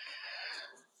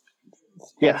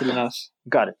 Yeah.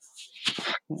 Got it.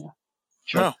 Yeah.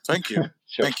 Sure. No, thank you.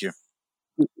 Sure. Thank you.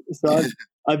 So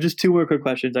I've just two more quick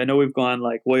questions. I know we've gone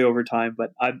like way over time,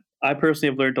 but I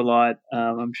personally have learned a lot.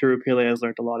 I'm sure Rupile has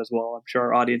learned a lot as well. I'm sure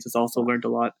our audience has also learned a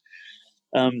lot.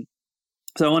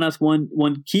 So I want to ask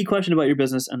one key question about your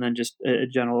business, and then just a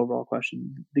general overall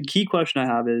question. The key question I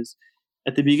have is,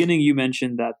 at the beginning you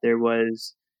mentioned that there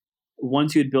was,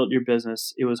 once you had built your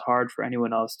business, it was hard for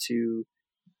anyone else to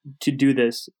do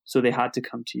this, so they had to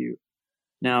come to you.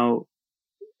 Now,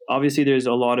 obviously there's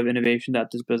a lot of innovation that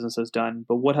this business has done,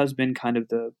 but what has been kind of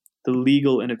the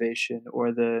legal innovation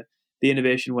or the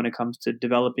innovation when it comes to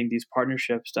developing these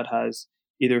partnerships that has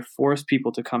either forced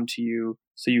people to come to you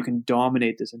so you can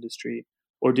dominate this industry,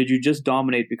 or did you just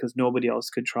dominate because nobody else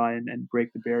could try and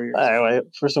break the barriers?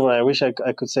 First of all, I wish I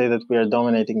could say that we are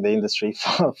dominating the industry.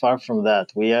 Far from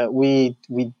that. We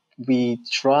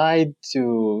tried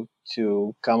to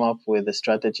come up with a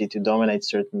strategy to dominate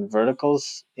certain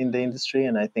verticals in the industry,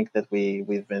 and I think that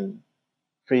we've been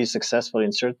pretty successful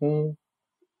in certain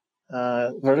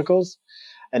verticals,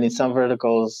 and in some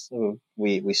verticals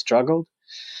we struggled.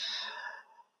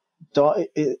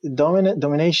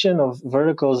 Domination of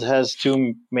verticals has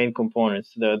two main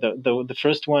components. The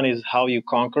first one is how you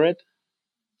conquer it,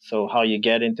 so how you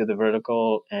get into the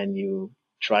vertical and you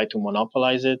try to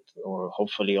monopolize it, or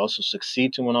hopefully also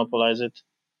succeed to monopolize it.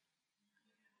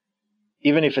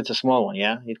 Even if it's a small one,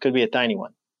 yeah, it could be a tiny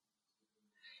one.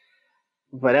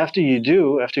 But after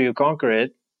you conquer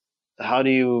it, how do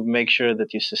you make sure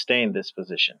that you sustain this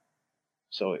position?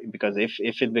 So, because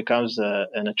if it becomes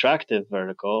an attractive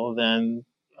vertical, then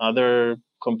other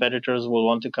competitors will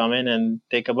want to come in and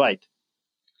take a bite.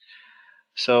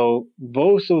 So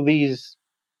both of these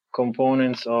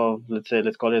components of, let's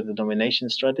call it the domination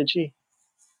strategy,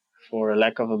 for a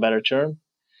lack of a better term,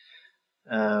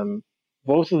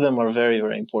 both of them are very,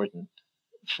 very important.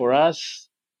 For us,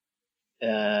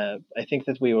 I think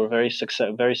that we were very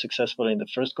successful in the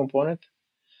first component.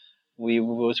 We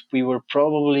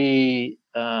probably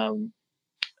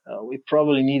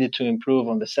needed to improve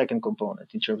on the second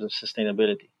component in terms of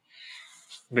sustainability,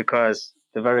 because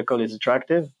the vertical is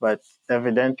attractive, but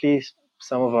evidently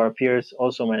some of our peers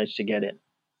also managed to get in.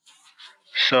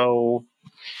 So,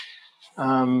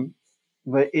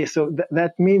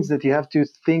 that means that you have to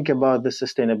think about the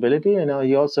sustainability, and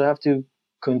you also have to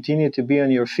continue to be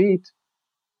on your feet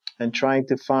and trying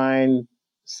to find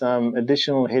some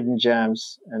additional hidden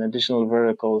gems and additional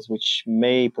verticals which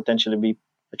may potentially be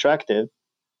attractive,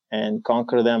 and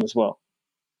conquer them as well.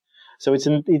 So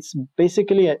it's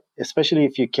basically, especially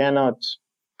if you cannot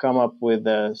come up with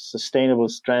a sustainable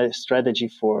strategy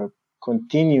for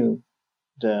continue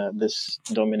this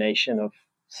domination of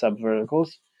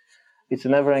sub-verticals, it's a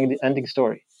never-ending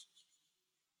story,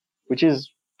 which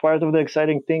is part of the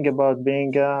exciting thing about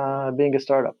being a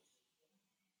startup.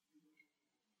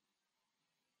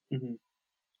 Mm-hmm.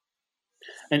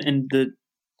 And the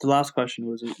last question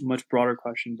was a much broader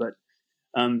question, but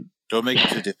don't make it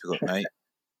too difficult, mate.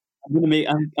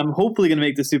 I'm hopefully going to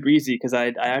make this super easy, because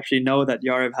I actually know that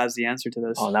Yariv has the answer to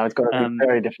this. Oh, now it's going to be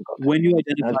very difficult. When you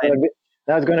identify,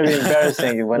 now it's going to be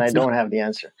embarrassing when I don't have the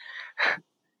answer.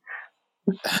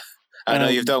 I know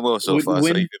you've done well so far, so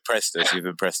you've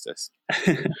impressed us.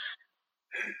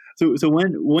 So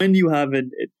when you have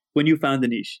when you found the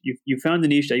niche, you found the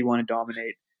niche that you want to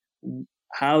dominate.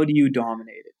 How do you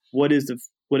dominate it? What is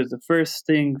the first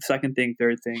thing, second thing,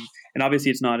 third thing? And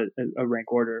obviously, it's not a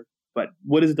rank order, but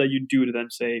what is it that you do to then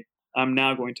say, I'm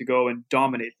now going to go and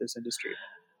dominate this industry?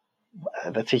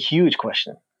 That's a huge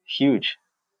question. Huge.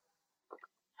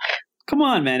 Come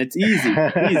on, man. It's easy.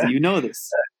 Easy. You know this.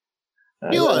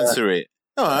 You answer it.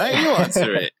 All right, you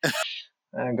answer it.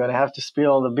 I'm going to have to spill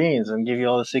all the beans and give you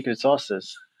all the secret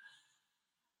sauces.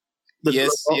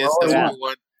 Yes, that's what we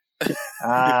want.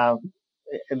 I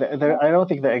don't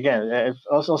think that, again,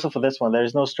 also for this one, there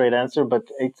is no straight answer, but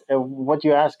it's, what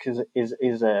you ask is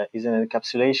an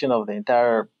encapsulation of the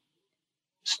entire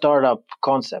startup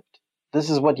concept. This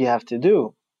is what you have to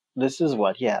do. This is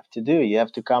what you have to do. You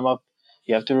have to come up,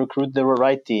 you have to recruit the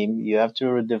right team. You have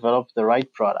to develop the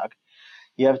right product.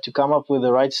 You have to come up with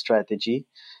the right strategy.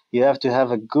 You have to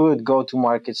have a good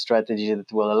go-to-market strategy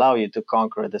that will allow you to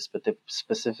conquer the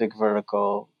specific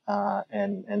vertical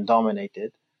and dominate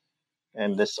it.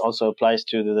 And this also applies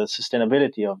to the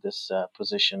sustainability of this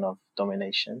position of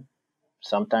domination.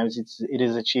 Sometimes it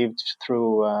is achieved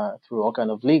through all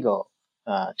kind of legal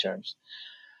terms,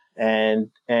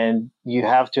 and you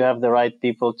have to have the right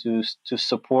people to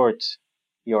support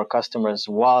your customers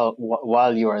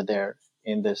while you are there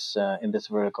in this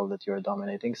vertical that you're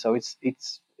dominating. So it's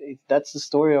that's the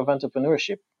story of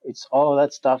entrepreneurship. It's all of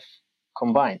that stuff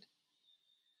combined.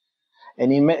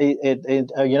 And you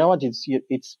know what?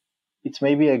 It's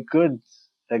maybe a good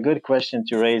question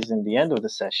to raise in the end of the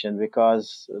session,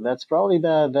 because that's probably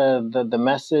the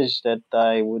message that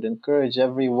I would encourage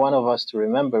every one of us to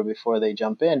remember before they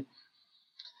jump in.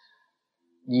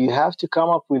 You have to come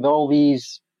up with all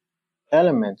these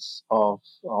elements of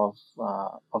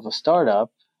a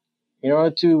startup in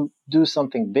order to do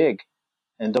something big,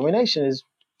 and domination is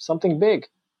something big.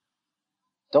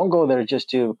 Don't go there just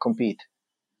to compete.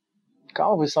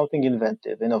 Come up with something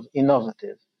inventive,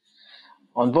 innovative,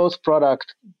 on both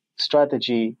product,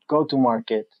 strategy,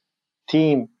 go-to-market,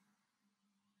 team,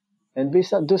 and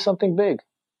do something big.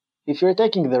 If you're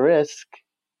taking the risk,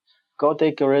 go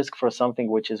take a risk for something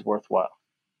which is worthwhile.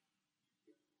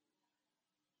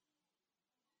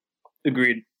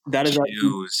 Agreed. That is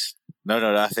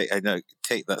No, I think I know.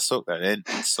 Take that, soak that in.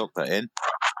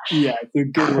 Yeah, it's a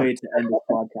good way to end this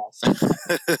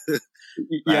podcast.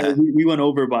 Yeah, we went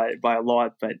over by a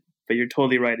lot, but you're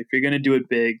totally right. If you're going to do it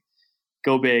big,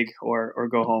 go big or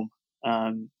go home.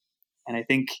 And I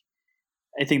think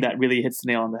that really hits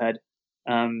the nail on the head.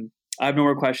 I have no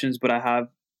more questions, but I have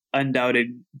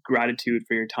undoubted gratitude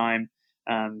for your time.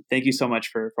 Thank you so much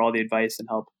for all the advice and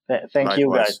help. Thank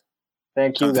you, guys.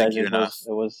 Thank you, guys. It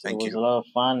was a lot of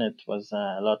fun. It was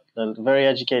very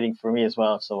educating for me as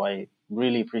well. So I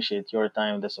really appreciate your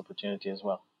time and this opportunity as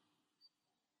well.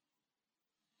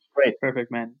 Great.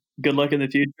 Perfect, man. Good luck in the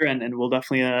future, and we'll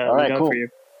definitely all right, look out cool. for you.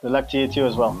 Good luck to you too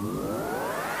as well.